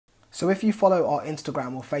So if you follow our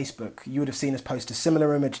Instagram or Facebook, you would have seen us post a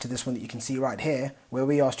similar image to this one that you can see right here, where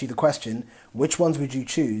we asked you the question, which ones would you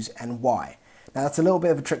choose and why? Now that's a little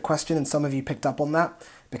bit of a trick question, and some of you picked up on that,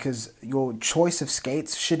 because your choice of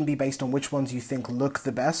skates shouldn't be based on which ones you think look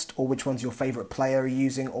the best, or which ones your favorite player are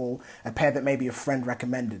using, or a pair that maybe a friend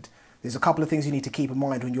recommended. There's a couple of things you need to keep in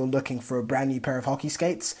mind when you're looking for a brand new pair of hockey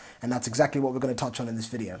skates, and that's exactly what we're going to touch on in this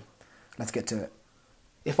video. Let's get to it.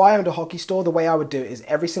 If I owned a hockey store, the way I would do it is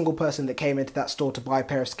every single person that came into that store to buy a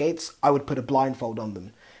pair of skates, I would put a blindfold on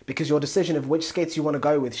them. Because your decision of which skates you want to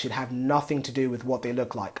go with should have nothing to do with what they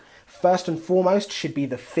look like. First and foremost should be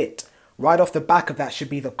the fit. Right off the back of that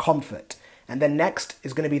should be the comfort. And then next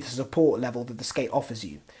is going to be the support level that the skate offers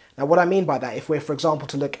you. Now what I mean by that, if we're for example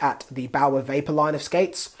to look at the Bauer Vapor line of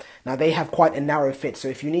skates, now they have quite a narrow fit, so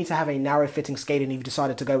if you need to have a narrow fitting skate and you've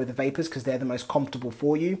decided to go with the Vapors because they're the most comfortable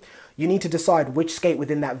for you, you need to decide which skate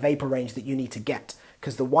within that Vapor range that you need to get.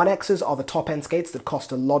 Because the 1Xs are the top end skates that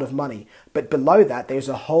cost a lot of money, but below that there's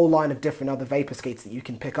a whole line of different other Vapor skates that you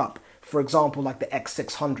can pick up, for example like the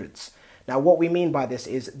X600s. Now what we mean by this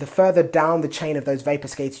is the further down the chain of those Vapor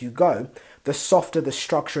skates you go, the softer the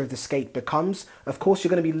structure of the skate becomes. Of course, you're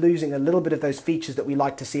going to be losing a little bit of those features that we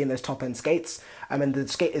like to see in those top-end skates. And the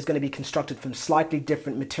skate is going to be constructed from slightly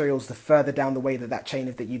different materials the further down the way that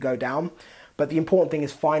chain that you go down. But the important thing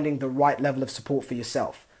is finding the right level of support for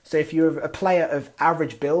yourself. So if you're a player of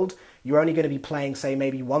average build, you're only going to be playing, say,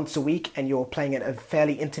 maybe once a week, and you're playing at a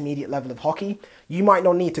fairly intermediate level of hockey, you might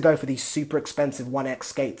not need to go for these super expensive 1X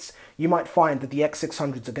skates. You might find that the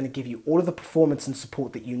X600s are going to give you all of the performance and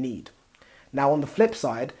support that you need. Now on the flip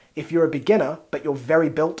side, if you're a beginner, but you're very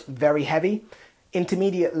built, very heavy,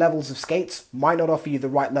 intermediate levels of skates might not offer you the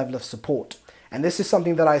right level of support. And this is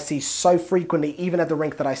something that I see so frequently, even at the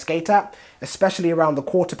rink that I skate at, especially around the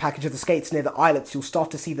quarter package of the skates near the eyelets. You'll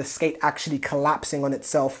start to see the skate actually collapsing on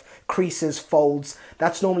itself, creases, folds.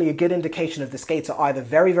 That's normally a good indication of the skates are either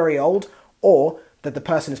very, very old, or that the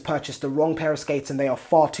person has purchased the wrong pair of skates and they are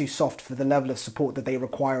far too soft for the level of support that they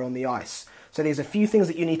require on the ice. So there's a few things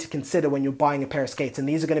that you need to consider when you're buying a pair of skates, and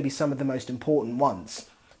these are going to be some of the most important ones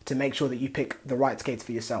to make sure that you pick the right skates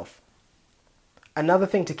for yourself. Another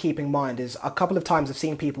thing to keep in mind is a couple of times I've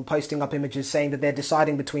seen people posting up images saying that they're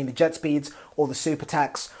deciding between the Jet Speeds or the Super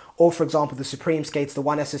Tacs, or for example the Supreme skates, the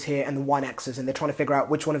 1Ss here and the 1Xs, and they're trying to figure out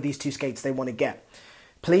which one of these two skates they want to get.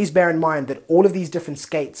 Please bear in mind that all of these different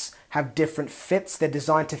skates have different fits. They're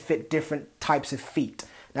designed to fit different types of feet.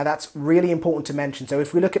 Now that's really important to mention. So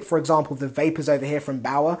if we look at, for example, the Vapors over here from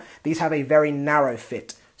Bauer, these have a very narrow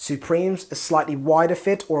fit. Supremes, a slightly wider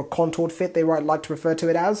fit, or a contoured fit they like to refer to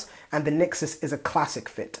it as, and the Nixus is a classic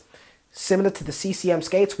fit. Similar to the CCM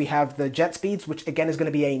skates, we have the Jet Speeds, which again is going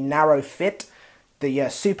to be a narrow fit, the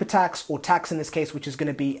Super Tacs, or Tacs in this case, which is going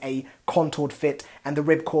to be a contoured fit, and the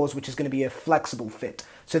Ribcors, which is going to be a flexible fit.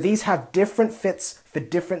 So these have different fits for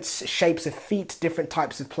different shapes of feet, different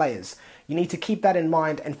types of players. You need to keep that in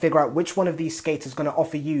mind and figure out which one of these skates is going to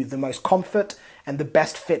offer you the most comfort and the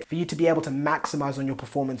best fit for you to be able to maximize on your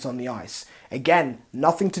performance on the ice. Again,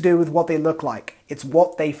 nothing to do with what they look like. It's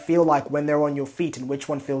what they feel like when they're on your feet and which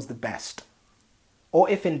one feels the best. Or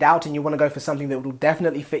if in doubt and you want to go for something that will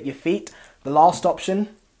definitely fit your feet, the last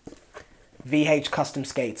option, VH custom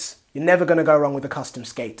skates. You're never going to go wrong with a custom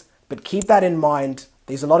skate. But keep that in mind.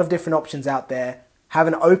 There's a lot of different options out there. Have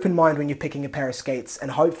an open mind when you're picking a pair of skates,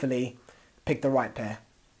 and hopefully pick the right pair.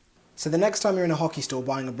 So the next time you're in a hockey store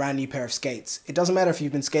buying a brand new pair of skates, it doesn't matter if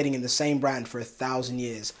you've been skating in the same brand for 1,000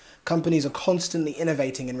 years. Companies are constantly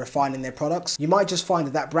innovating and refining their products. You might just find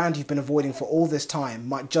that that brand you've been avoiding for all this time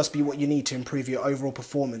might just be what you need to improve your overall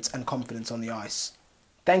performance and confidence on the ice.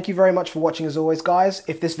 Thank you very much for watching as always, guys.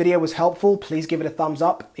 If this video was helpful, please give it a thumbs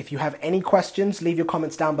up. If you have any questions, leave your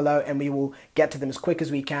comments down below and we will get to them as quick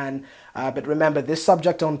as we can. But remember, this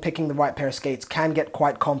subject on picking the right pair of skates can get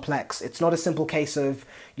quite complex. It's not a simple case of,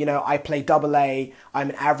 you know, I play AA,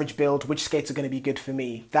 I'm an average build, which skates are going to be good for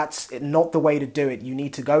me? That's not the way to do it. You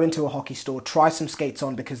need to go into a hockey store, try some skates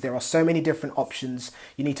on, because there are so many different options.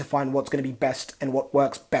 You need to find what's going to be best and what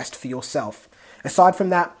works best for yourself. Aside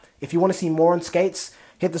from that, if you want to see more on skates,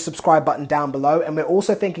 hit the subscribe button down below, and we're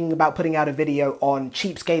also thinking about putting out a video on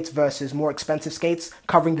cheap skates versus more expensive skates,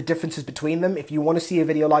 covering the differences between them. If you want to see a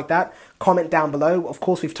video like that, comment down below. Of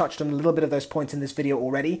course, we've touched on a little bit of those points in this video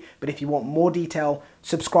already, but if you want more detail,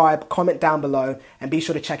 subscribe, comment down below, and be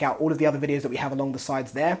sure to check out all of the other videos that we have along the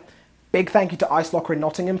sides there. Big thank you to Ice Locker in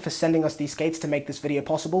Nottingham for sending us these skates to make this video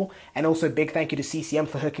possible, and also big thank you to CCM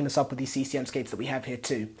for hooking us up with these CCM skates that we have here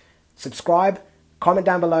too. Subscribe, comment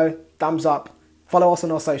down below, thumbs up, follow us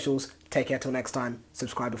on our socials. Take care till next time.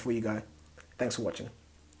 Subscribe before you go. Thanks for watching.